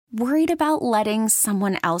Worried about letting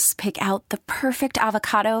someone else pick out the perfect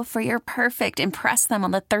avocado for your perfect impress them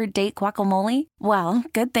on the third date guacamole? Well,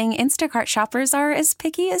 good thing Instacart shoppers are as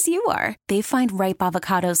picky as you are. They find ripe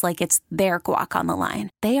avocados like it's their guac on the line.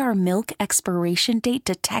 They are milk expiration date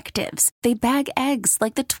detectives. They bag eggs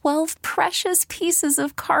like the 12 precious pieces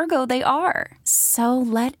of cargo they are. So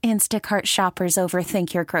let Instacart shoppers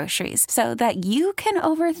overthink your groceries so that you can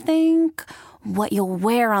overthink what you'll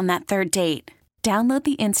wear on that third date. Download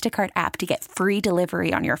the Instacart app to get free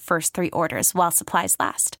delivery on your first 3 orders while supplies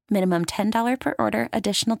last. Minimum $10 per order.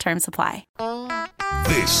 Additional terms apply.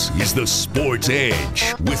 This is the Sports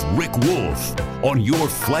Edge with Rick Wolf on your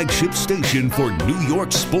flagship station for New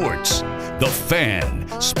York sports. The Fan,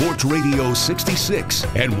 Sports Radio 66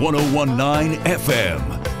 and 101.9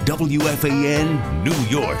 FM, WFAN, New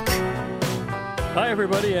York. Hi,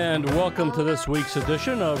 everybody, and welcome to this week's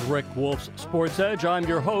edition of Rick Wolf's Sports Edge. I'm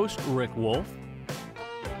your host, Rick Wolf.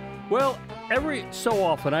 Well, every so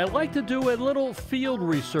often, I like to do a little field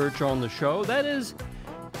research on the show. That is,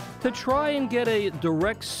 to try and get a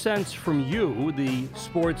direct sense from you, the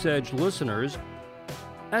Sports Edge listeners,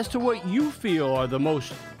 as to what you feel are the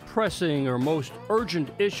most pressing or most urgent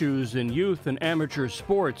issues in youth and amateur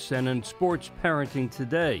sports and in sports parenting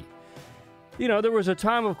today. You know, there was a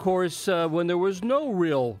time, of course, when there was no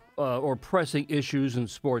real or pressing issues in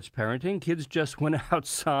sports parenting. Kids just went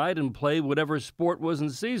outside and played whatever sport was in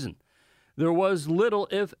season. There was little,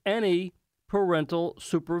 if any, parental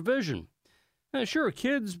supervision. And sure,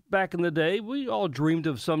 kids back in the day, we all dreamed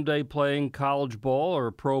of someday playing college ball or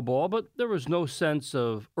pro ball, but there was no sense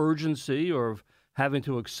of urgency or of having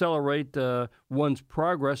to accelerate one's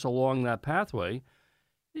progress along that pathway.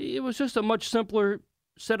 It was just a much simpler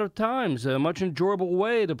set of times, a much enjoyable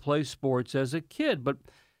way to play sports as a kid. But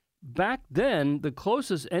back then, the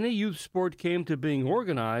closest any youth sport came to being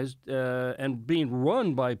organized and being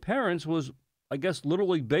run by parents was, I guess, Little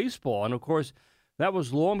League Baseball. And, of course, that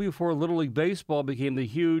was long before Little League Baseball became the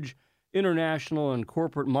huge international and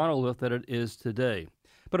corporate monolith that it is today.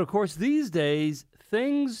 But, of course, these days,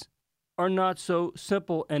 things are not so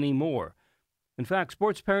simple anymore. In fact,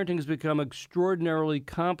 sports parenting has become extraordinarily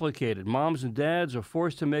complicated. Moms and dads are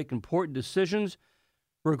forced to make important decisions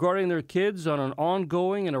regarding their kids on an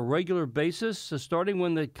ongoing and a regular basis, starting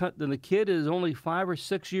when the kid is only 5 or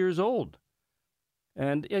 6 years old.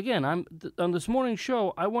 And again, on this morning's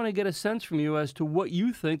show, I want to get a sense from you as to what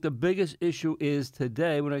you think the biggest issue is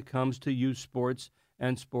today when it comes to youth sports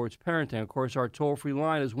and sports parenting. Of course, our toll-free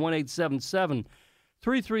line is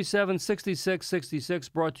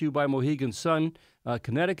 1-877-337-6666, brought to you by Mohegan Sun,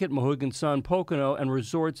 Connecticut, Mohegan Sun, Pocono, and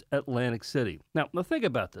Resorts Atlantic City. Now think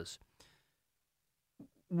about this.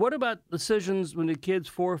 What about decisions when the kid's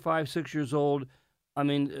 4, 5, 6 years old? I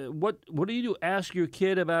mean, what do you do? Ask your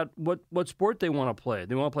kid about what sport they want to play.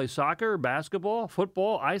 They want to play soccer, basketball,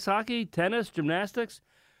 football, ice hockey, tennis, gymnastics.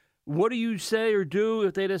 What do you say or do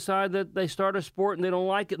if they decide that they start a sport and they don't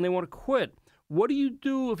like it and they want to quit? What do you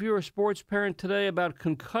do if you're a sports parent today about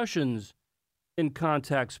concussions in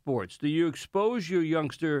contact sports? Do you expose your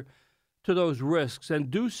youngster to those risks and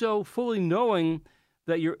do so fully knowing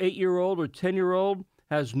that your 8-year-old or 10-year-old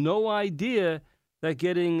has no idea that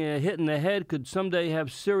getting hit in the head could someday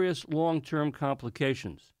have serious long-term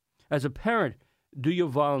complications? As a parent, do you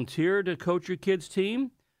volunteer to coach your kid's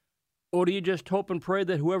team? Or do you just hope and pray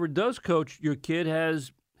that whoever does coach your kid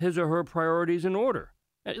has his or her priorities in order?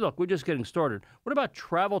 Hey, look, we're just getting started. What about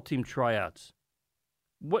travel team tryouts?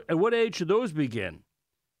 At what age should those begin?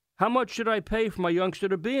 How much should I pay for my youngster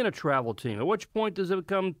to be in a travel team? At which point does it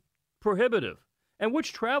become prohibitive? And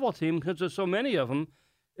which travel team, because there's so many of them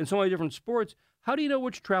in so many different sports, how do you know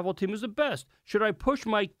which travel team is the best? Should I push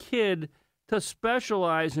my kid to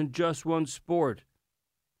specialize in just one sport?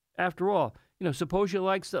 After all, suppose you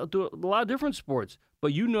like to do a lot of different sports,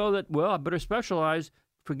 but you know that, well, I better specialize.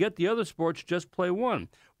 Forget the other sports, just play one.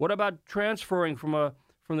 What about transferring from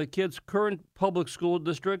the kid's current public school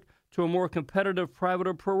district to a more competitive private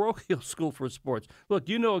or parochial school for sports? Look,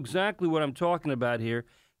 you know exactly what I'm talking about here.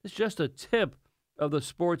 It's just a tip of the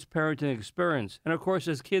sports parenting experience. And, of course,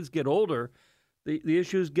 as kids get older, the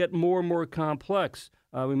issues get more and more complex.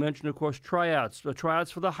 We mentioned, of course, tryouts for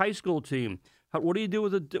the high school team. What do you do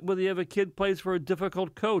when you have a kid plays for a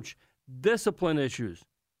difficult coach? Discipline issues.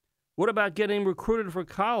 What about getting recruited for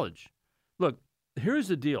college? Look, here's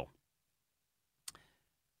the deal.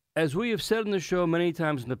 As we have said in the show many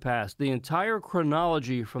times in the past, the entire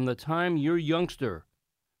chronology from the time your youngster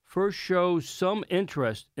first shows some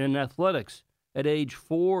interest in athletics at age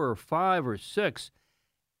 4 or 5 or 6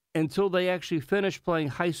 until they actually finish playing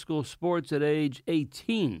high school sports at age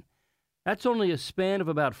 18. That's only a span of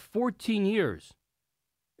about 14 years.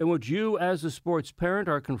 in which you, as a sports parent,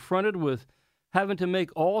 are confronted with having to make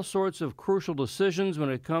all sorts of crucial decisions when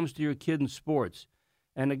it comes to your kid in sports.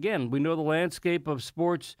 And again, we know the landscape of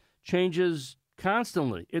sports changes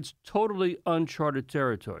constantly. It's totally uncharted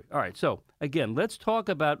territory. All right, so again, let's talk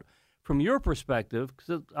about, from your perspective,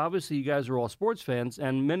 because obviously you guys are all sports fans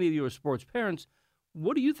and many of you are sports parents,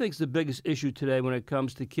 what do you think is the biggest issue today when it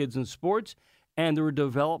comes to kids in sports and their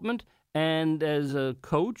development? And as a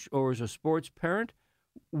coach or as a sports parent,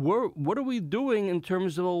 what are we doing in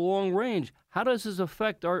terms of a long range? How does this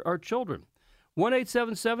affect our children?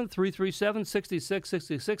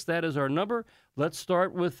 1-877-337-6666. That is our number. Let's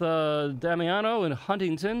start with Damiano in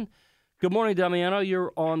Huntington. Good morning, Damiano.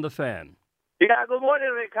 You're on the Fan. Yeah, good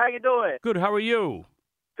morning, Rick. How you doing? Good. How are you?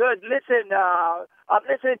 Good. Listen, I'm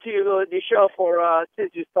listening to you, the show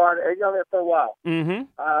since you started. You've done it for a while. Mm-hmm.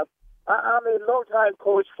 I'm a long-time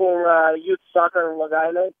coach for youth soccer in Long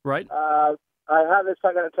Island. Right. I have a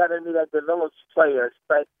soccer academy that develops players.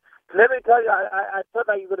 But let me tell you, I thought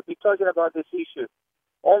that you were going to be talking about this issue.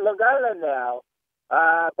 On Long Island now,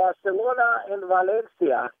 Barcelona and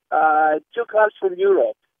Valencia, two clubs from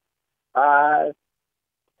Europe,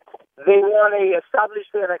 they want to establish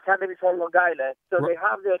their academy for Long Island. So they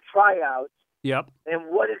have their tryouts. Yep. And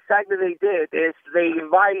what exactly they did is they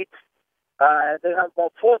invite, they have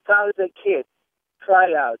about 4,000 kids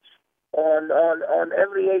tryouts. On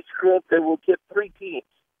every age group, they will give 3 teams.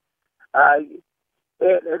 And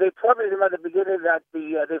they promised them at the beginning that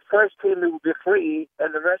the first team will be free,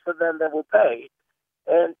 and the rest of them they will pay.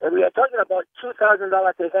 And we are talking about $2,000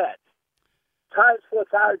 a head. Times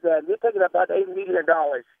 4,000, you're talking about $8 million.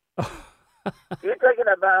 You're talking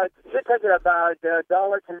about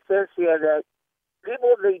dollars and cents here that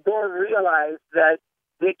people, they don't realize that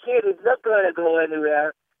their kid is not going to go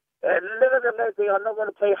anywhere. And nevertheless, they are not going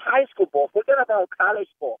to play high school ball. Forget about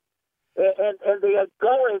college ball. And they are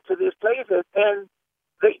going to these places, and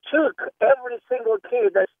they took every single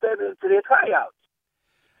kid that stepped into their tryouts.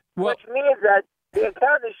 Which means that the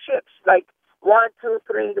accounting ships like 1, 2,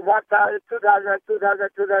 3, 1,000, 2,000,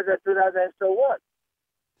 2,000, 2,000, 2,000, and so on.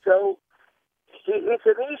 So it's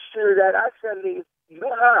an issue that actually you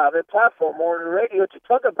have a platform on the radio to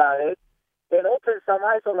talk about it and open some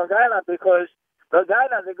eyes on Long Island, because Long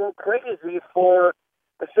Island, they go crazy for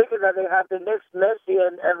the figure that they have the next Messi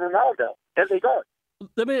and Ronaldo, and they don't.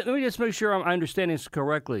 Let me just make sure I'm understanding this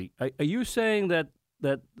correctly. Are you saying that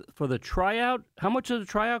for the tryout, how much does the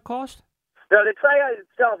tryout cost? No, the tryout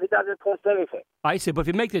itself, it doesn't cost anything. I see, but if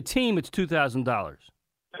you make the team, it's $2,000.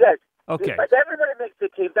 Yes. Okay. But everybody makes the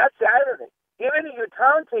team. That's the irony. Even in your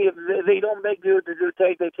town team, they don't make you to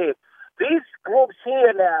take the team. These groups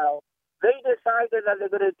here now, they decided that they're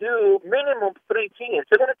going to do minimum 3 teams.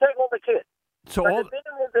 They're going to take all the kids. So the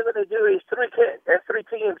minimum they're going to do is 3 kids and 3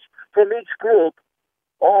 teams from each group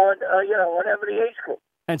on every age group.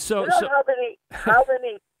 And so, how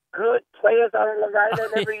many good players are in Long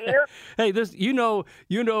Island every year? Hey, this you know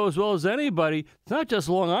as well as anybody. It's not just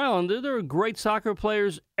Long Island. There are great soccer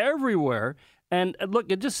players everywhere. And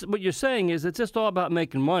look, what you're saying is it's just all about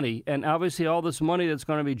making money. And obviously, all this money that's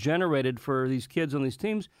going to be generated for these kids on these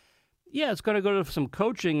teams, yeah, it's going to go to some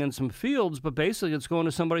coaching and some fields, but basically, it's going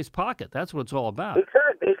to somebody's pocket. That's what it's all about.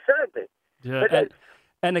 Exactly. Yeah,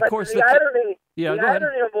 and of course, the irony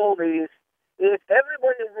of all these is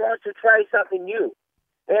everybody wants to try something new.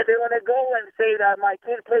 And they want to go and say that my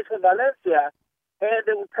kid plays for Valencia, and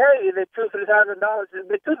they will pay the $2,000, $3,000.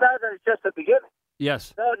 The $2,000 is just the beginning.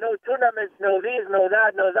 Yes. No tournaments, no this, no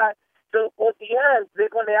that, no that. So at the end,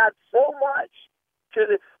 they're going to add so much to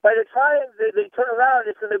the. By the time they turn around,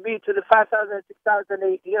 it's going to be to the $5,000,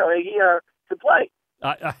 $6,000 a year to play.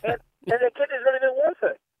 And the kid is not even worth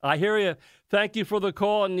it. I hear you. Thank you for the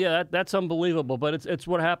call, and yeah, that's unbelievable. But it's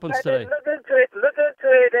what happens today. Look into it,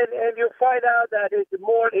 and you'll find out that it's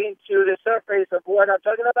more into the surface of what I'm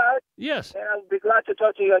talking about. Yes. And I'll be glad to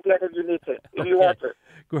talk to you again if you need to, if you want to.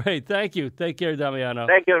 Great, thank you. Take care, Damiano.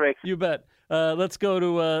 Thank you, Rick. You bet. Let's go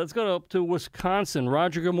up to Wisconsin.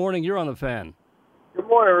 Roger, good morning. You're on the Fan. Good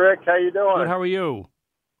morning, Rick. How you doing? Good. How are you?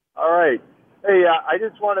 All right. Hey, I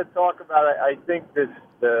just want to talk about it. I think the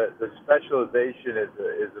specialization is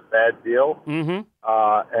a bad deal, mm-hmm.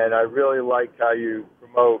 And I really like how you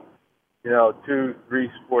promote, 2,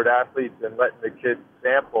 3 sport athletes and letting the kids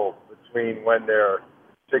sample between when they're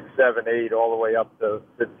 6, 7, 8, all the way up to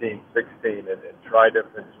 15, 16, and try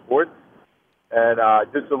different sports. And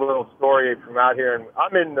just a little story from out here.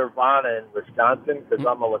 I'm in Nirvana in Wisconsin because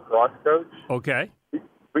I'm a lacrosse coach. Okay.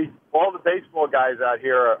 All the baseball guys out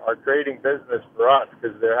here are creating business for us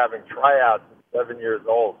because they're having tryouts at 7 years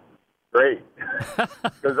old. Great.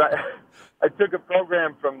 Because I took a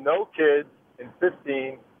program from no kids in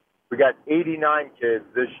 15 got 89 kids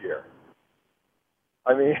this year.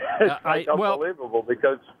 I mean, it's unbelievable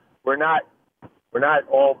because we're not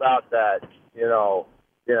all about that. You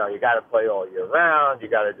got to play all year round. You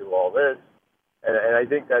got to do all this, and I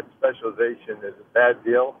think that specialization is a bad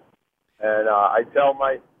deal. And I tell him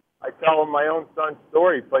my own son's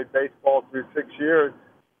story. He played baseball through 6 years,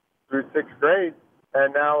 through 6th grade,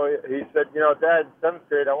 and now he said, Dad, in 7th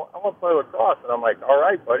grade, I want to play lacrosse. And I'm like, all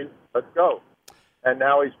right, buddy, let's go. And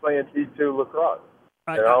now he's playing D2 lacrosse.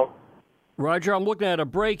 Roger, I'm looking at a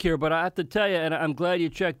break here, but I have to tell you, and I'm glad you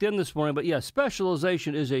checked in this morning, but yeah,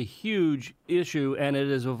 specialization is a huge issue, and it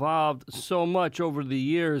has evolved so much over the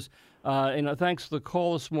years. And thanks for the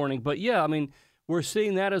call this morning. But yeah, I mean, we're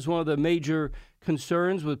seeing that as one of the major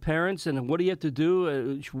concerns with parents. And what do you have to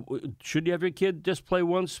do? Should you have your kid just play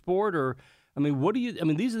one sport? Or,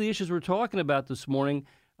 these are the issues we're talking about this morning.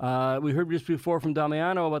 We heard just before from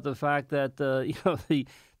Damiano about the fact that the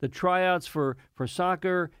tryouts for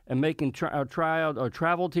soccer and making tryout or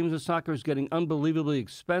travel teams of soccer is getting unbelievably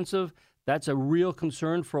expensive. That's a real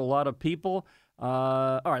concern for a lot of people.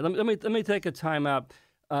 All right, let me take a time out.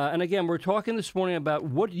 And again, we're talking this morning about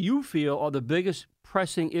what you feel are the biggest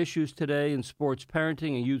pressing issues today in sports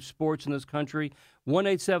parenting and youth sports in this country.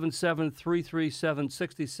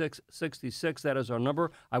 1-877-337-6666. That is our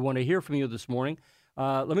number. I want to hear from you this morning.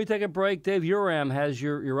 Let me take a break. Dave Uram has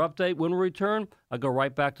your update. When we return, I'll go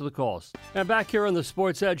right back to the calls. And back here on the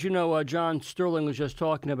Sports Edge, John Sterling was just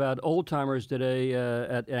talking about old-timers today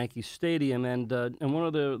at Yankee Stadium. And one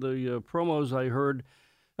of the promos I heard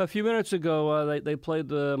a few minutes ago, they played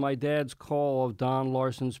my dad's call of Don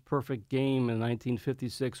Larson's perfect game in the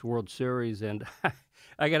 1956 World Series. And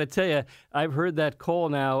I got to tell you, I've heard that call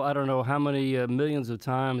now, I don't know how many millions of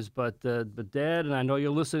times. But Dad, and I know you're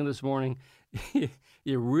listening this morning, you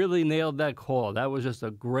really nailed that call. That was just a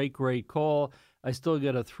great, great call. I still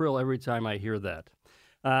get a thrill every time I hear that.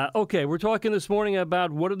 Okay, we're talking this morning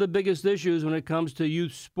about what are the biggest issues when it comes to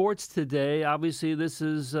youth sports today. Obviously, this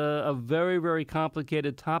is a very, very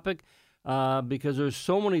complicated topic because there's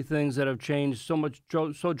so many things that have changed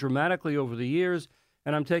so dramatically over the years.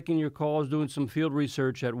 And I'm taking your calls, doing some field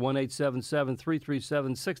research at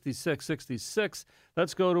 1-877-337-6666.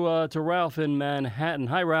 Let's go to Ralph in Manhattan.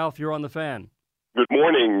 Hi, Ralph. You're on the Fan. Good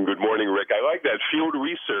morning. Good morning, Rick. I like that field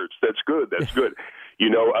research. That's good. That's good.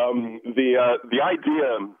 The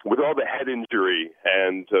idea with all the head injury,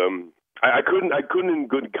 and I couldn't in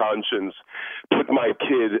good conscience put my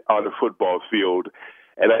kid on a football field.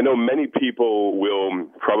 And I know many people will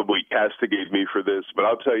probably castigate me for this, but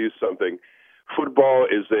I'll tell you something. Football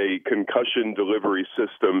is a concussion delivery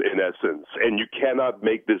system in essence, and you cannot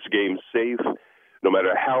make this game safe no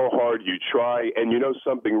matter how hard you try. And you know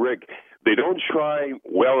something, Rick? They don't try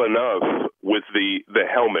well enough with the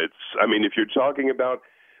helmets. I mean, if you're talking about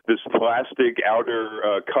this plastic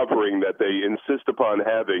outer covering that they insist upon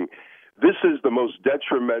having, this is the most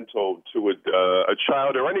detrimental to a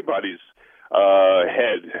child or anybody's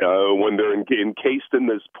head when they're encased in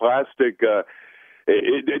this plastic.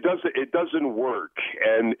 It doesn't work,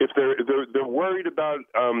 and if they're worried about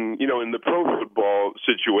in the pro football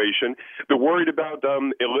situation, they're worried about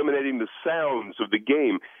eliminating the sounds of the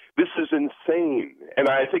game. This is insane, and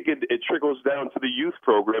I think it trickles down to the youth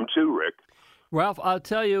program too, Rick. Ralph, I'll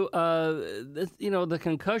tell you, the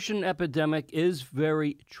concussion epidemic is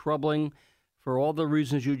very troubling for all the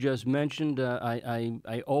reasons you just mentioned.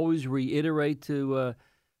 I always reiterate to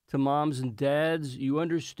moms and dads, you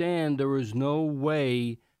understand there is no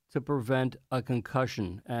way to prevent a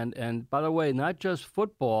concussion. And by the way, not just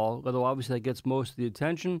football, although obviously that gets most of the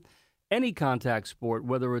attention, any contact sport,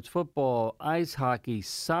 whether it's football, ice hockey,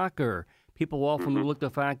 soccer. People often look at the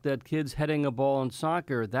fact that kids heading a ball in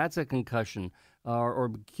soccer, that's a concussion,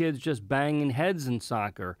 or kids just banging heads in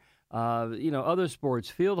soccer. Other sports,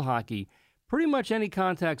 field hockey, pretty much any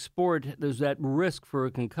contact sport, there's that risk for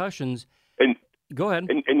concussions. And go ahead.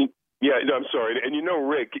 I'm sorry. And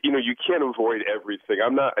Rick, you can't avoid everything.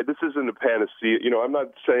 This isn't a panacea. I'm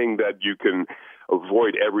not saying that you can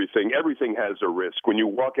avoid everything. Everything has a risk. When you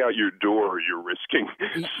walk out your door, you're risking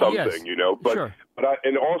something, yes. But sure.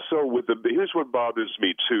 and also here's what bothers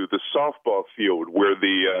me too: the softball field, where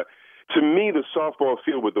to me, the softball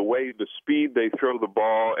field, with the way, the speed they throw the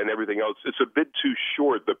ball and everything else, it's a bit too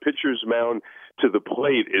short. The pitcher's mound to the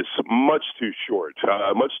plate is much too short,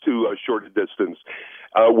 much too short a distance.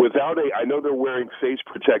 I know they're wearing face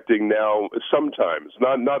protecting now sometimes,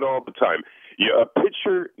 not all the time. A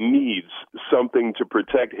pitcher needs something to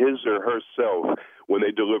protect his or herself when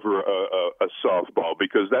they deliver a softball,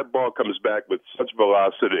 because that ball comes back with such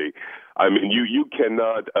velocity. I mean, you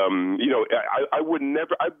cannot, I would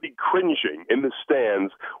never, I'd be cringing in the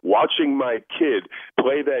stands watching my kid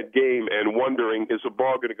play that game and wondering, is the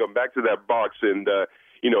ball going to come back to that box and,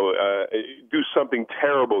 do something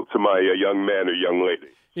terrible to my young man or young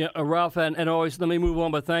lady. Yeah, Ralph, and always, let me move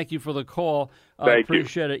on, but thank you for the call. Thank you.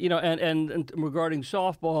 Appreciate it. And regarding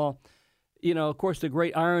softball, of course, the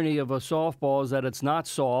great irony of a softball is that it's not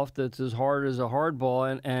soft. It's as hard as a hard ball.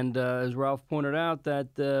 And as Ralph pointed out,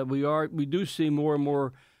 that we do see more and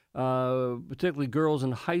more, particularly girls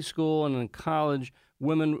in high school and in college,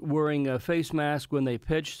 women wearing a face mask when they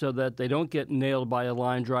pitch so that they don't get nailed by a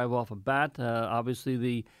line drive off a bat.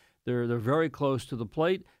 Obviously, they're very close to the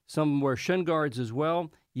plate. Some wear shin guards as well.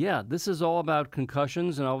 Yeah, this is all about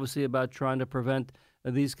concussions and obviously about trying to prevent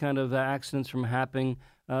these kind of accidents from happening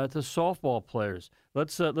to softball players.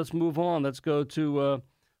 Let's move on. Let's go to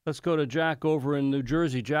Jack over in New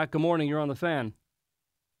Jersey. Jack, good morning. You're on the Fan.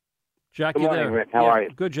 Jack, good morning, there? Rick. How are you?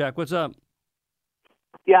 Good, Jack. What's up?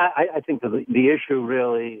 Yeah, I think the issue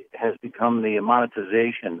really has become the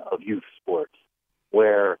monetization of youth sports,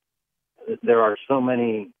 where there are so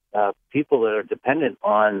many people that are dependent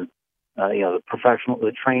on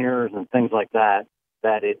the trainers and things like that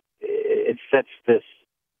it sets this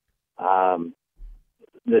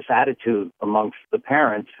this attitude amongst the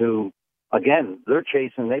parents who, again, they're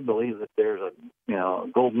chasing. They believe that there's a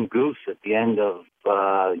golden goose at the end of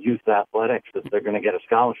youth athletics, that they're going to get a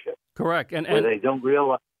scholarship. Correct, and where they don't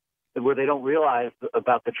realize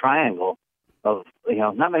about the triangle of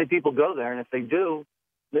not many people go there, and if they do,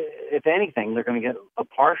 if anything, they're going to get a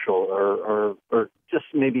partial or just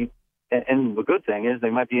maybe. And the good thing is they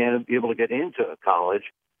might be able to get into college,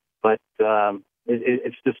 but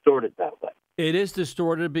it's distorted that way. It is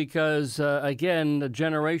distorted because, again, a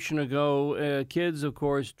generation ago, kids, of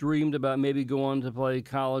course, dreamed about maybe going to play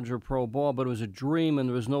college or pro ball, but it was a dream and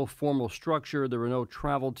there was no formal structure. There were no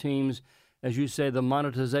travel teams. As you say, the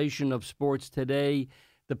monetization of sports today,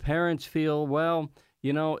 the parents feel, well,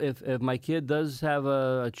 if my kid does have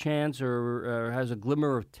a chance or has a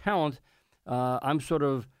glimmer of talent, I'm sort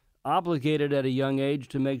of obligated at a young age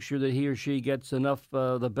to make sure that he or she gets enough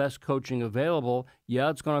the best coaching available.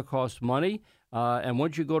 Yeah, it's going to cost money. And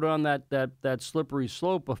once you go down that slippery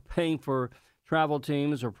slope of paying for travel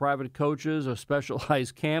teams or private coaches or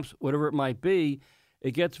specialized camps, whatever it might be,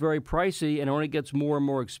 it gets very pricey and only gets more and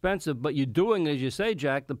more expensive. But you're doing, as you say,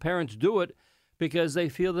 Jack, the parents do it because they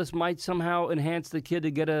feel this might somehow enhance the kid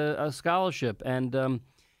to get a scholarship. And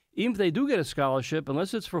even if they do get a scholarship,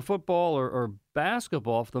 unless it's for football or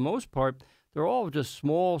basketball, for the most part, they're all just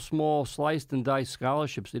small, sliced and diced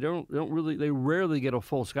scholarships. They rarely get a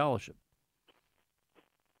full scholarship.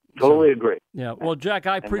 Totally agree. Yeah. Well, Jack,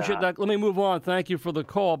 I appreciate that. Let me move on. Thank you for the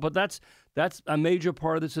call. But that's a major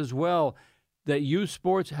part of this as well, that youth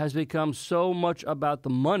sports has become so much about the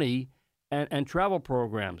money and travel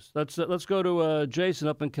programs. Let's go to Jason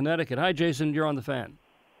up in Connecticut. Hi, Jason. You're on the Fan.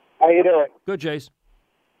 How you doing? Good, Jason.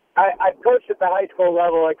 I coached at the high school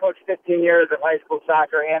level. I coached 15 years of high school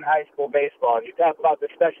soccer and high school baseball. You talk about the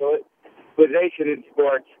specialization in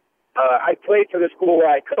sports. I played for the school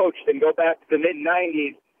where I coached and go back to the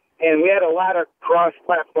mid-'90s, and we had a lot of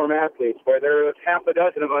cross-platform athletes where there was half a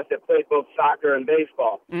dozen of us that played both soccer and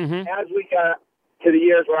baseball. Mm-hmm. As we got to the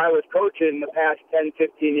years where I was coaching the past 10,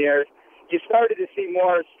 15 years, you started to see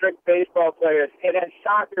more strict baseball players, and as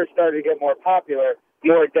soccer started to get more popular,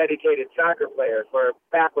 more dedicated soccer players, where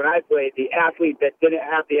back when I played, the athlete that didn't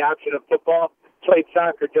have the option of football played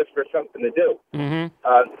soccer just for something to do. Mm-hmm.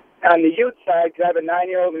 On the youth side, because I have a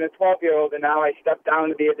 9-year-old and a 12-year-old, and now I stepped down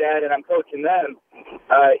to be a dad and I'm coaching them,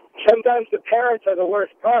 sometimes the parents are the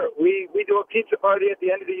worst part. We do a pizza party at the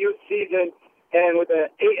end of the youth season, and with an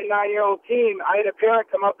 8- and 9-year-old team, I had a parent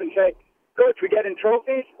come up and say, Coach, we getting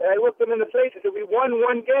trophies? And I looked them in the face and said, we won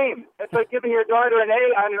one game. That's like giving your daughter an A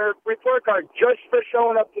on her report card just for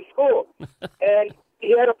showing up to school. And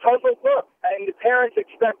he had a puzzled look. And the parents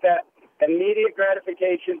expect that immediate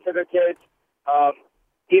gratification for their kids.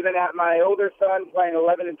 Even at my older son playing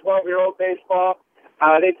 11- and 12-year-old baseball,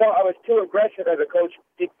 they thought I was too aggressive as a coach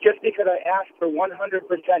just because I asked for 100%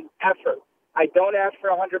 effort. I don't ask for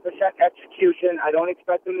 100% execution. I don't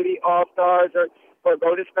expect them to be all-stars or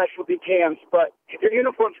go to specialty camps, but if your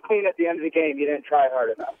uniform's clean at the end of the game, you didn't try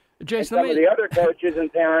hard enough. Jason, some of the other coaches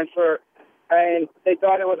and parents they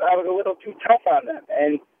thought I was a little too tough on them,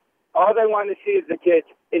 and all they wanted to see is the kids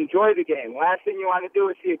enjoy the game. Last thing you want to do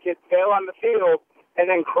is see a kid fail on the field and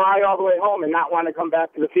then cry all the way home and not want to come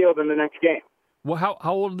back to the field in the next game. Well, how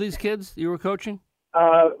old are these kids you were coaching?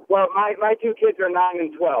 Well, my two kids are 9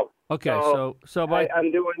 and 12. Okay, so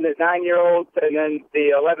I'm doing the 9-year-olds and then the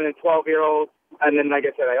 11 and 12-year-olds. And then, like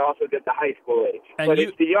I said, I also did the high school age. But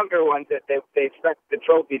it's the younger ones that they expect the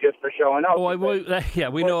trophy just for showing up.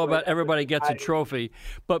 We know about everybody gets a trophy.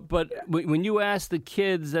 But when you ask the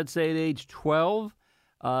kids, let's say at age 12,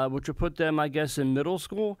 which would put them, I guess, in middle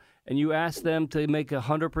school, and you ask them to make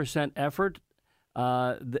 100% effort,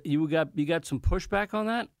 you got some pushback on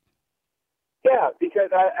that? Yeah,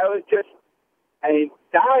 because I was just,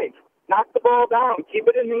 dive, knock the ball down, keep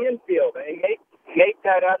it in the infield, and make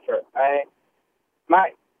that effort.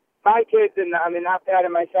 My kids, and not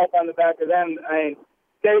patting myself on the back of them,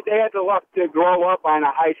 they had the luck to grow up on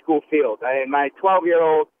a high school field. My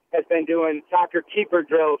 12-year-old has been doing soccer keeper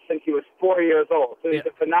drills since he was 4 years old. So he's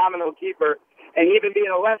a phenomenal keeper. And even being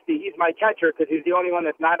a lefty, he's my catcher because he's the only one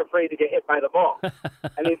that's not afraid to get hit by the ball.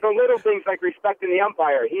 For little things like respecting the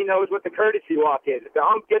umpire, he knows what the courtesy walk is. If the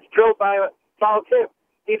ump gets drilled by a foul tip,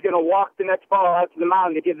 he's going to walk the next ball out to the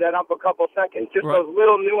mound to give that ump a couple seconds. Just those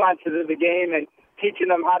little nuances of the game and teaching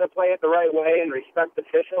them how to play it the right way and respect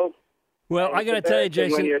officials. Well, I got to tell you,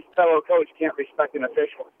 Jason, when your fellow coach can't respect an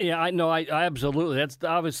official. Yeah, I know. I absolutely. That's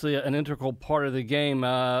obviously an integral part of the game.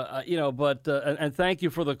 But thank you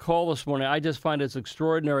for the call this morning. I just find it's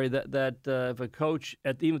extraordinary that if a coach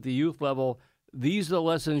even at the youth level, these are the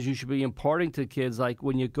lessons you should be imparting to kids. Like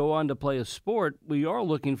when you go on to play a sport, we are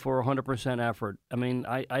looking for 100% effort.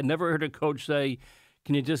 I never heard a coach say,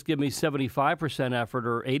 "Can you just give me 75% effort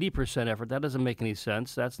or 80% effort?" That doesn't make any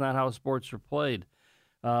sense. That's not how sports are played.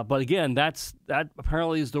 But again, that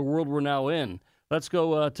apparently is the world we're now in. Let's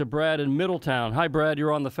go to Brad in Middletown. Hi, Brad.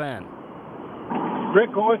 You're on the Fan.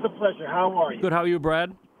 Rick, always a pleasure. How are you? Good. How are you,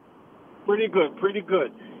 Brad? Pretty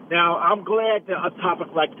good. Now, I'm glad that a topic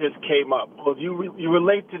like this came up because you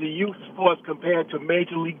relate to the youth sports compared to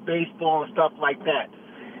Major League Baseball and stuff like that.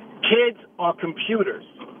 Kids are computers,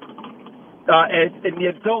 and the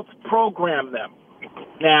adults program them.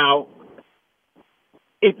 Now,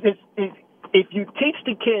 if you teach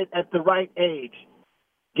the kid at the right age,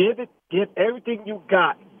 give everything you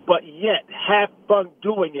got, but yet have fun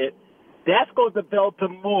doing it, that's going to develop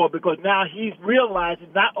him more because now he's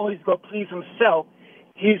realizing not only he's going to please himself,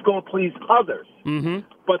 he's going to please others. Mm-hmm.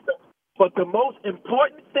 But the most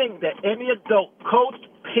important thing that any adult, coach,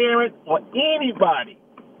 parent, or anybody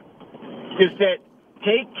is that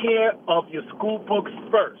take care of your school books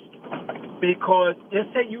first. Because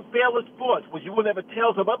let's say you fail at sports, which you will never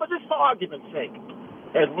tell somebody, but just for argument's sake,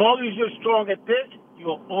 as long as you're strong at this,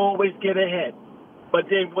 you'll always get ahead. But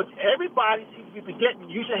then what everybody seems to be forgetting,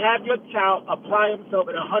 you should have your child apply himself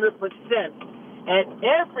at 100% at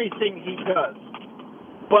everything he does.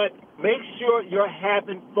 But make sure you're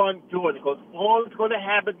having fun doing it, because all that's going to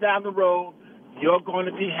happen down the road, you're going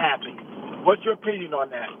to be happy. What's your opinion on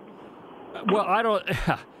that? Well, I don't...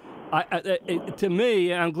 to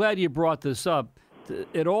me, I'm glad you brought this up.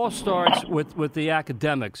 It all starts with the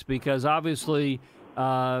academics because obviously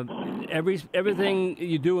everything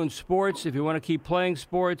you do in sports, if you want to keep playing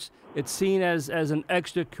sports, it's seen as an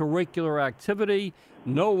extracurricular activity.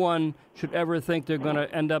 No one should ever think they're going to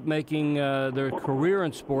end up making their career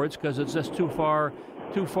in sports because it's just too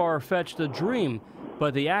far-fetched a dream.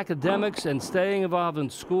 But the academics and staying involved in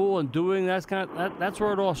school and doing that's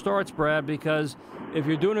where it all starts, Brad, because if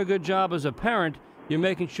you're doing a good job as a parent, you're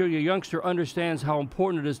making sure your youngster understands how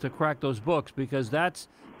important it is to crack those books because that's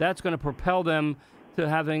going to propel them to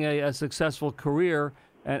having a successful career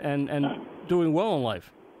and doing well in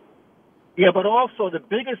life. Yeah, but also the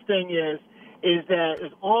biggest thing is that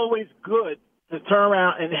it's always good to turn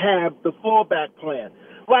around and have the fallback plan.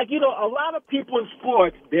 Like, a lot of people in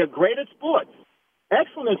sports, they're great at sports.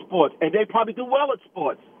 Excellent at sports, and they probably do well at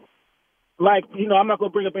sports. Like, I'm not going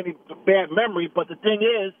to bring up any bad memory, but the thing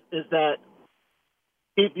is that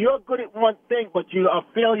if you're good at one thing, but you are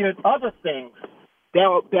failing at other things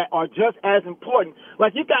that are just as important,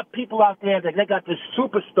 like you got people out there that they got this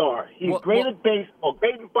superstar. He's great at baseball,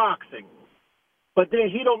 great in boxing, but then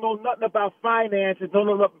he don't know nothing about finances, don't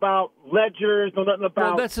know nothing about ledgers, know nothing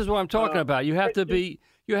about. Well, this is what I'm talking about. You have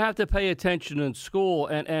to pay attention in school,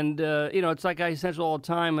 and it's like I say all the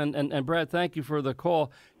time. And Brad, thank you for the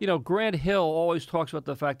call. Grant Hill always talks about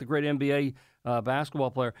the fact, the great NBA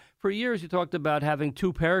basketball player. For years, he talked about having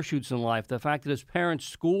two parachutes in life. The fact that his parents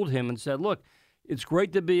schooled him and said, "Look, it's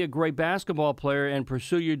great to be a great basketball player and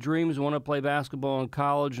pursue your dreams, want to play basketball in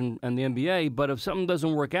college and the NBA. But if something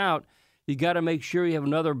doesn't work out, you got to make sure you have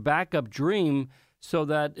another backup dream." So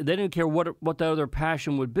that they didn't care what the other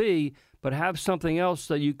passion would be, but have something else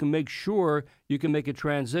that you can make sure you can make a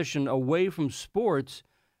transition away from sports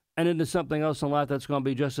and into something else in life that's going to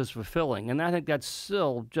be just as fulfilling. And I think that's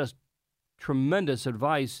still just tremendous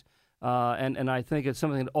advice, and I think it's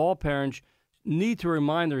something that all parents need to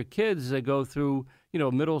remind their kids as they go through,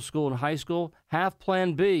 middle school and high school. Have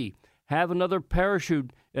Plan B. Have another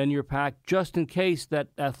parachute in your pack just in case that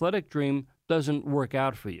athletic dream doesn't work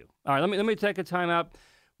out for you. All right, let me take a time out.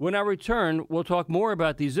 When I return, we'll talk more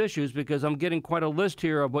about these issues because I'm getting quite a list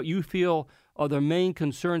here of what you feel are the main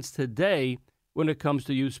concerns today when it comes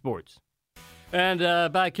to youth sports. And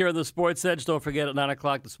back here at the Sports Edge, don't forget at 9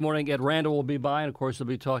 o'clock this morning, Ed Randall will be by, and of course, he'll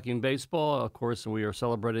be talking baseball. Of course, we are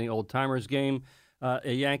celebrating Old Timers game,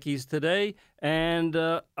 Yankees today. And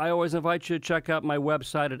I always invite you to check out my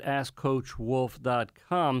website at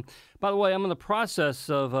AskCoachWolf.com. By the way, I'm in the process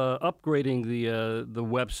of upgrading the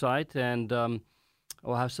website, and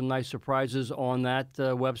we'll have some nice surprises on that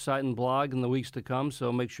website and blog in the weeks to come,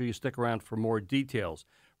 so make sure you stick around for more details.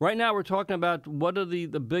 Right now, we're talking about what are the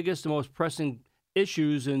biggest and most pressing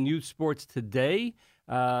issues in youth sports today.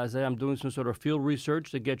 As I'm doing some sort of field research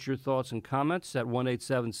to get your thoughts and comments at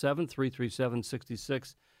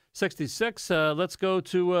 1-877-337-6666. Let's go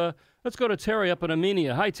to Terry up in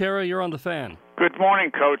Amenia. Hi, Terry. You're on the Fan. Good morning,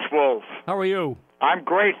 Coach Wolf. How are you? I'm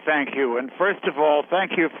great, thank you. And first of all,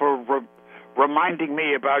 thank you for reminding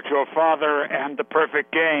me about your father and the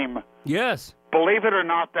perfect game. Yes. Believe it or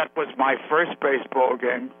not, that was my first baseball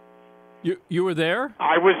game. You were there?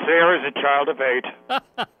 I was there as a child of 8.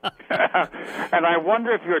 And I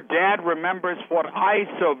wonder if your dad remembers what I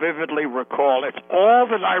so vividly recall. It's all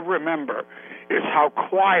that I remember is how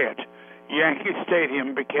quiet Yankee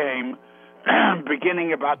Stadium became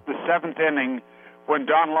beginning about the 7th inning when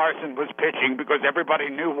Don Larson was pitching because everybody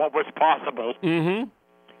knew what was possible. Mm-hmm.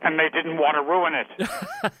 And they didn't want to ruin it.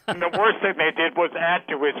 And the worst thing they did was add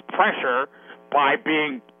to his pressure by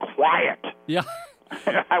being quiet. Yeah.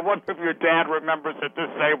 I wonder if your dad remembers it the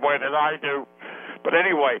same way that I do. But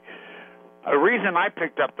anyway, a reason I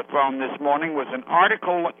picked up the phone this morning was an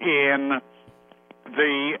article in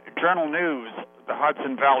the Journal News, the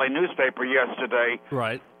Hudson Valley newspaper yesterday.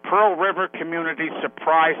 Right. Pearl River community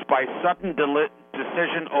surprised by sudden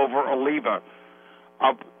decision over Oliva.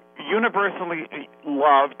 A universally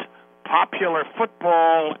loved, popular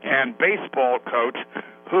football and baseball coach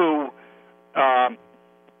who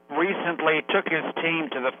recently took his team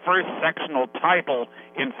to the first sectional title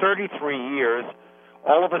in 33 years,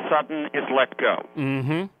 all of a sudden is let go.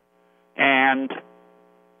 Mm-hmm. And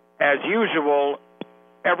as usual,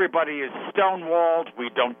 everybody is stonewalled. We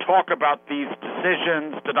don't talk about these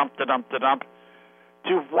decisions, da-dump.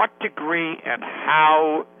 To what degree and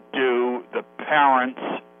how do the parents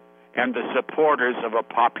and the supporters of a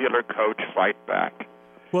popular coach fight back?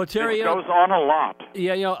 Well, Terry, it goes on a lot.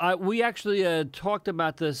 Yeah, we actually talked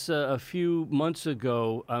about this a few months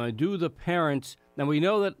ago. Do the parents, now we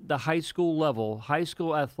know that the high school level, high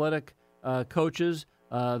school athletic coaches,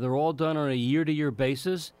 they're all done on a year-to-year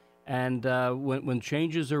basis. And when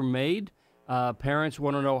changes are made, parents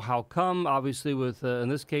want to know how come. Obviously, with in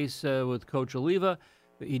this case, with Coach Oliva,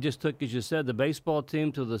 he just took, as you said, the baseball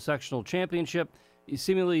team to the sectional championship. He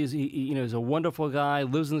seemingly is, he's a wonderful guy,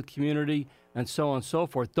 lives in the community, and so on and so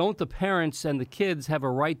forth. Don't the parents and the kids have a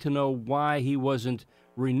right to know why he wasn't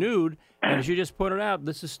renewed? And as you just pointed out,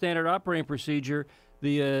 this is standard operating procedure.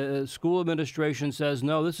 The school administration says,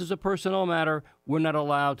 no, this is a personnel matter. We're not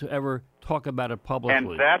allowed to ever talk about it publicly.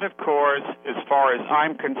 And that, of course, as far as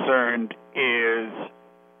I'm concerned, is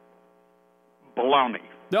baloney.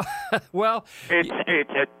 Well, it's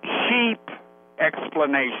a cheap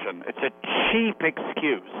explanation. It's a cheap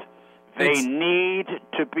excuse. They need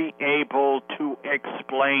to be able to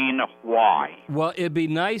explain why. Well, it'd be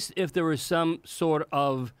nice if there was some sort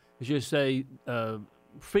of, as you say,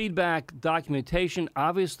 feedback, documentation.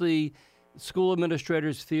 Obviously, school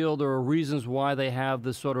administrators feel there are reasons why they have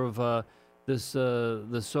this sort of this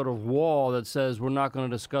sort of wall that says we're not going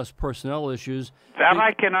to discuss personnel issues. That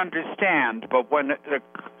I can understand, but when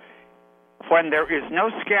there is no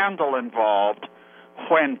scandal involved,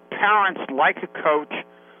 when parents like a coach,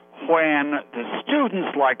 when the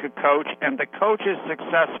students like a coach, and the coach is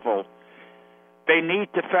successful, they need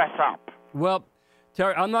to fess up. Well,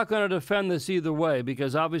 Terry, I'm not going to defend this either way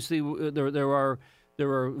because obviously there are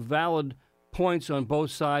valid points on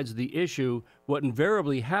both sides of the issue. What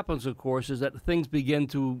invariably happens, of course, is that things begin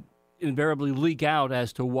to invariably leak out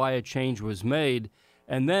as to why a change was made,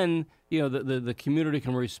 and then the community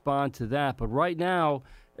can respond to that. But right now,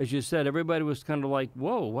 as you said, everybody was kind of like,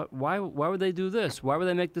 whoa, why would they do this? Why would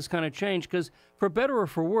they make this kind of change? Because for better or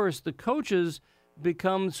for worse, the coaches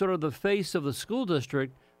become sort of the face of the school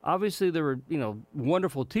district. Obviously, there were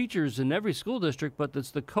wonderful teachers in every school district, but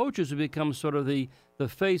it's the coaches who become sort of the the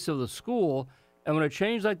face of the school. And when a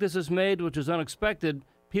change like this is made, which is unexpected,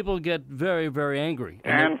 people get very, very angry.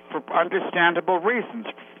 And for understandable reasons,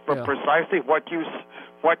 for precisely what you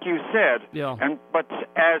said. Yeah. But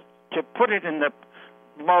as to put it in the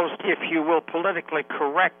most, if you will, politically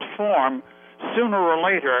correct form, sooner or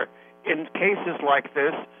later, in cases like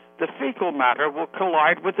this, the fecal matter will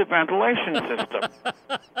collide with the ventilation system.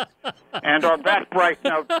 And on that bright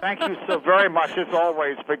note, thank you so very much, as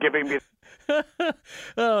always, for giving me...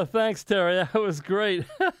 Oh, thanks, Terry. That was great.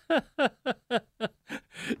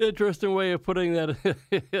 Interesting way of putting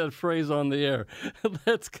that phrase on the air.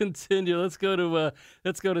 Let's continue. Let's go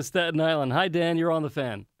to Staten Island. Hi, Dan. You're on the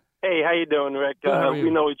Fan. Hey, how you doing, Rick?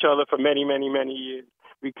 We know each other for many, many, many years.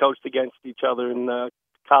 We coached against each other in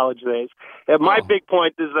college days. And my big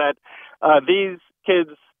point is that these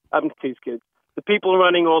kids, the people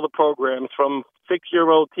running all the programs from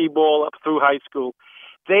 6-year-old T-ball up through high school,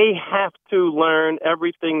 they have to learn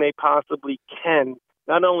everything they possibly can,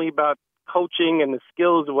 not only about coaching and the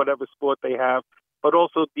skills of whatever sport they have, but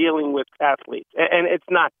also dealing with athletes. And it's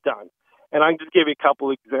not done. And I can just give you a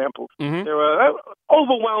couple examples. Mm-hmm. There are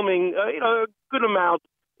overwhelming, a good amount,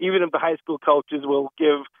 even if the high school coaches will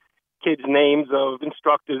give kids names of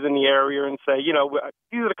instructors in the area and say,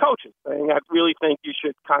 these are the coaches. And I really think you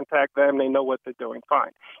should contact them. They know what they're doing.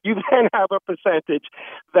 Fine. You then have a percentage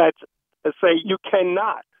that say you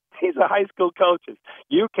cannot. These are high school coaches.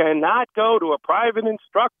 You cannot go to a private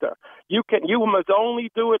instructor. You must only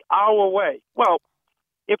do it our way. Well,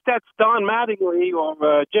 if that's Don Mattingly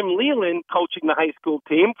or Jim Leland coaching the high school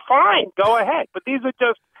team, fine, go ahead. But these are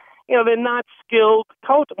just, they're not skilled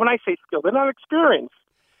coaches. When I say skilled, they're not experienced.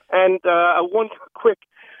 And one quick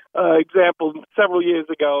example, several years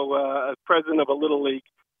ago, a president of a Little League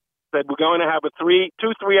said, we're going to have 2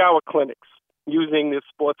 3-hour clinics using this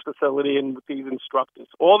sports facility and with these instructors.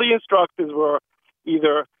 All the instructors were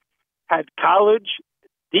either had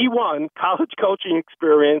D1 college coaching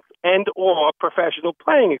experience and or professional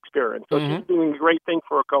playing experience. So she's doing a great thing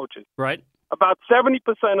for her coaches. Right. About 70%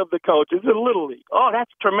 of the coaches in Little League. Oh,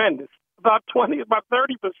 that's tremendous. About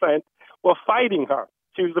 30% were fighting her.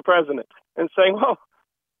 She was the president, and saying, well,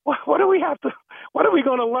 what do we have to, what are we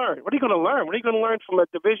going to learn? What are you going to learn? What are you going to learn from a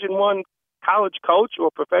Division I college coach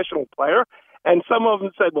or professional player? And some of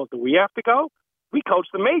them said, well, do we have to go? We coach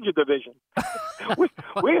the major division.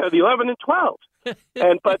 we are the 11 and 12.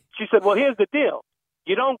 But she said, well, here's the deal.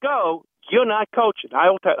 You don't go, you're not coaching.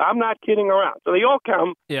 I'm not kidding around. So they all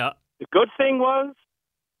come. Yeah. The good thing was,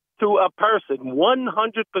 to a person,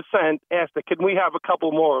 100% asked her, can we have a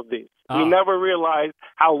couple more of these? We never realized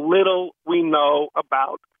how little we know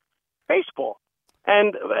about baseball.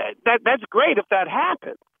 And that's great if that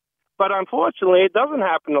happens. But unfortunately, it doesn't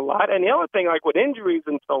happen a lot. And the other thing, like with injuries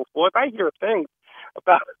and so forth, I hear things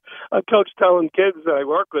about a coach telling kids that I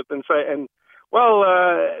work with and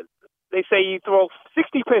they say you throw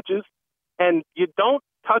 60 pitches and you don't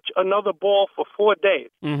touch another ball for 4 days.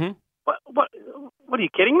 Mm-hmm. What are you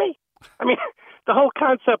kidding me? I mean, the whole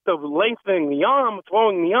concept of lengthening the arm,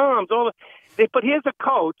 throwing the arms, but here's a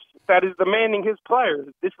coach that is demanding his players,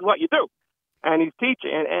 this is what you do. And he's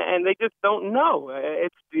teaching, and they just don't know.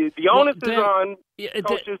 It's the onus is on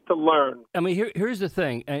coaches to learn. I mean, here's the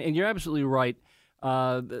thing, and you're absolutely right.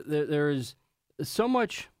 There is so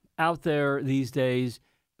much out there these days,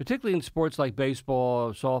 particularly in sports like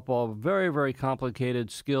baseball, softball, very, very complicated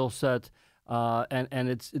skill set, and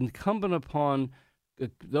it's incumbent upon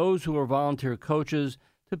those who are volunteer coaches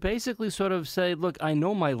to basically sort of say, look, I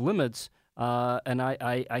know my limits, and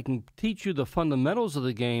I can teach you the fundamentals of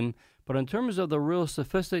the game, but in terms of the real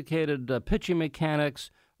sophisticated pitching mechanics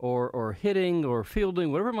or hitting or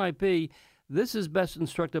fielding, whatever it might be, this is best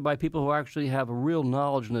instructed by people who actually have a real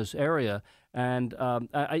knowledge in this area. And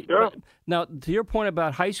now, to your point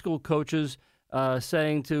about high school coaches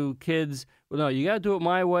saying to kids, well, no, you got to do it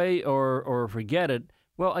my way or forget it.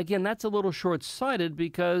 Well, again, that's a little short-sighted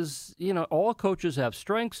because, all coaches have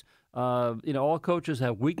strengths. All coaches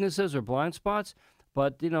have weaknesses or blind spots.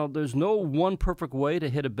 But, there's no one perfect way to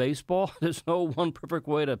hit a baseball. There's no one perfect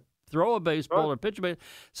way to throw a baseball or pitch a baseball.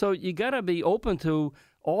 So you got to be open to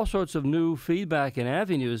all sorts of new feedback and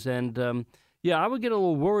avenues. And, I would get a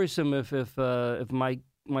little worrisome if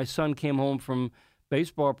my son came home from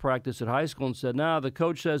baseball practice at high school and said, no, the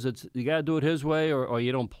coach says you got to do it his way or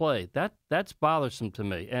you don't play. That's bothersome to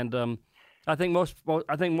me. And I think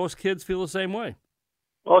most kids feel the same way.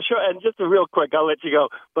 Well, sure, and just a real quick, I'll let you go.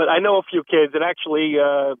 But I know a few kids that actually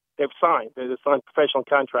they've signed professional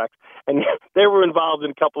contracts, and they were involved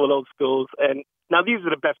in a couple of those schools. And now these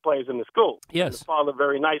are the best players in the school. Yes. And the father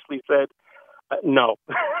very nicely said, no.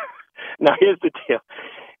 Now, here's the deal.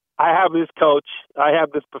 I have this coach. I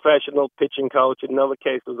have this professional pitching coach. In other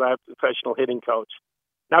cases, I have a professional hitting coach.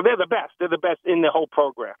 Now, they're the best. They're the best in the whole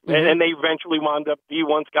program. Mm-hmm. And they eventually wound up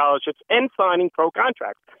D1 scholarships and signing pro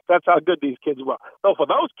contracts. That's how good these kids were. So for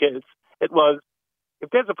those kids, it was, if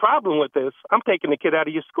there's a problem with this, I'm taking the kid out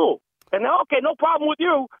of your school. And okay, no problem with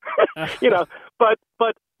you.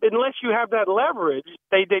 But unless you have that leverage,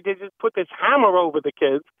 they just put this hammer over the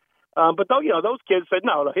kids. But those kids said,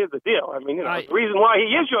 no, here's the deal. I mean, the reason why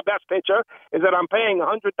he is your best pitcher is that I'm paying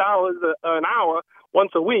 $100 an hour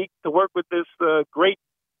once a week to work with this great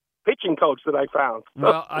pitching coach that I found.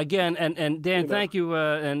 Well, again, and Dan, thank you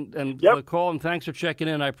and for the call, and thanks for checking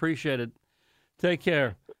in. I appreciate it. Take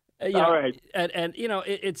care. All right. And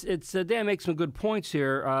it's Dan makes some good points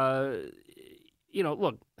here.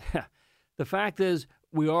 Look, the fact is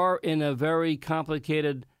we are in a very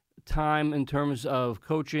complicated time in terms of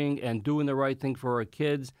coaching and doing the right thing for our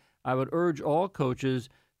kids. I would urge all coaches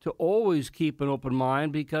to always keep an open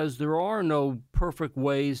mind, because there are no perfect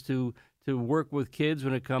ways to work with kids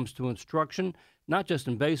when it comes to instruction, not just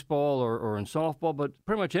in baseball or in softball, but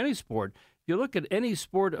pretty much any sport. If you look at any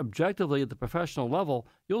sport objectively at the professional level,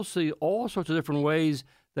 you'll see all sorts of different ways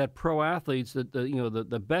that pro athletes,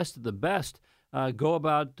 the best of the best, go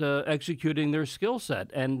about executing their skill set.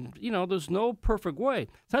 And, there's no perfect way.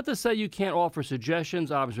 It's not to say you can't offer suggestions,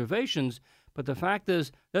 observations, but the fact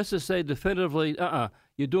is, let's just say definitively,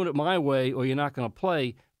 you're doing it my way or you're not going to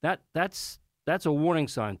play. That's a warning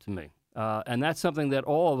sign to me. And that's something that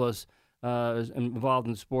all of us involved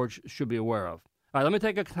in sports should be aware of. All right, let me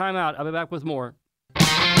take a time out. I'll be back with more.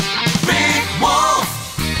 Rick Wolf,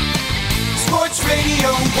 Sports Radio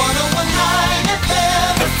 101.9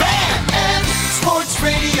 FM, The Fan, and Sports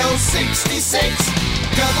Radio 66,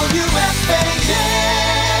 WFAN.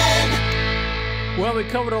 Well, we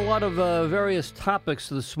covered a lot of various topics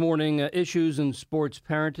this morning, issues in sports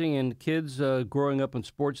parenting and kids growing up in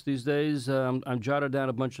sports these days. I'm jotted down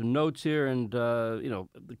a bunch of notes here, and, the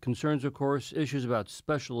concerns, of course, issues about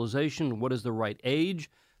specialization, what is the right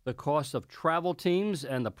age, the cost of travel teams,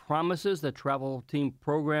 and the promises that travel team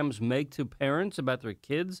programs make to parents about their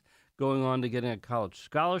kids going on to getting a college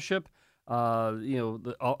scholarship.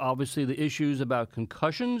 Obviously the issues about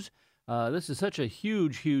concussions. This is such a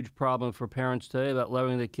huge, huge problem for parents today about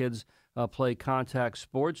letting their kids play contact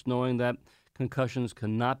sports, knowing that concussions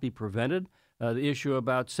cannot be prevented. The issue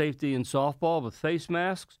about safety in softball with face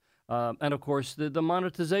masks. And, of course, the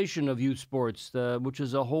monetization of youth sports, which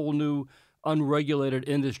is a whole new unregulated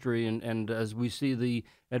industry. And as we see the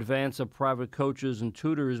advance of private coaches and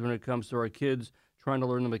tutors when it comes to our kids trying to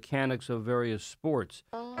learn the mechanics of various sports.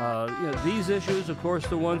 These issues, of course,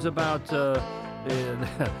 the ones about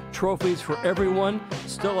trophies for everyone,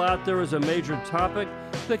 still out there as a major topic.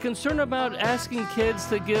 The concern about asking kids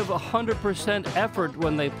to give 100% effort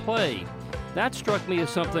when they play. That struck me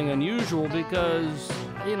as something unusual because,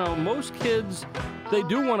 most kids, they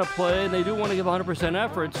do want to play and they do want to give 100%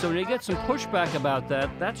 effort. So when you get some pushback about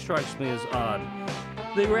that strikes me as odd.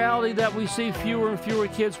 The reality that we see fewer and fewer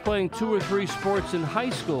kids playing 2 or 3 sports in high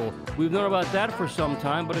school. We've known about that for some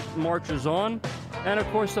time, but it marches on. And, of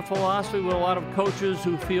course, the philosophy with a lot of coaches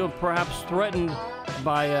who feel perhaps threatened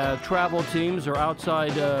by travel teams or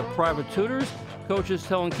outside private tutors. Coaches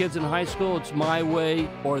telling kids in high school it's my way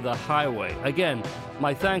or the highway. Again,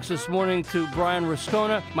 my thanks this morning to Brian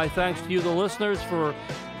Rascona. My thanks to you, the listeners, for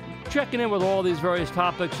checking in with all these various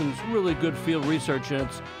topics, and it's really good field research, and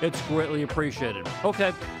it's greatly appreciated.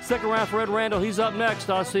 Okay, stick around for Ed Randall. He's up next.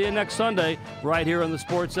 I'll see you next Sunday right here on the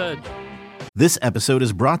Sports Edge. This episode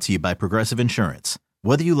is brought to you by Progressive Insurance.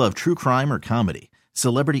 Whether you love true crime or comedy,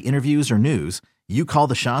 celebrity interviews or news, you call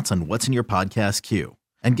the shots on what's in your podcast queue.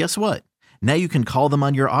 And guess what? Now you can call them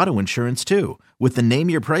on your auto insurance too with the Name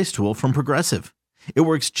Your Price tool from Progressive. It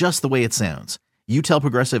works just the way it sounds. You tell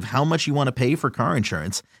Progressive how much you want to pay for car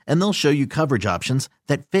insurance, and they'll show you coverage options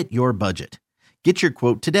that fit your budget. Get your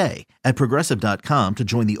quote today at Progressive.com to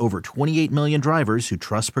join the over 28 million drivers who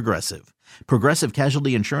trust Progressive. Progressive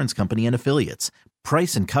Casualty Insurance Company and Affiliates.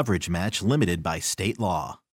 Price and coverage match limited by state law.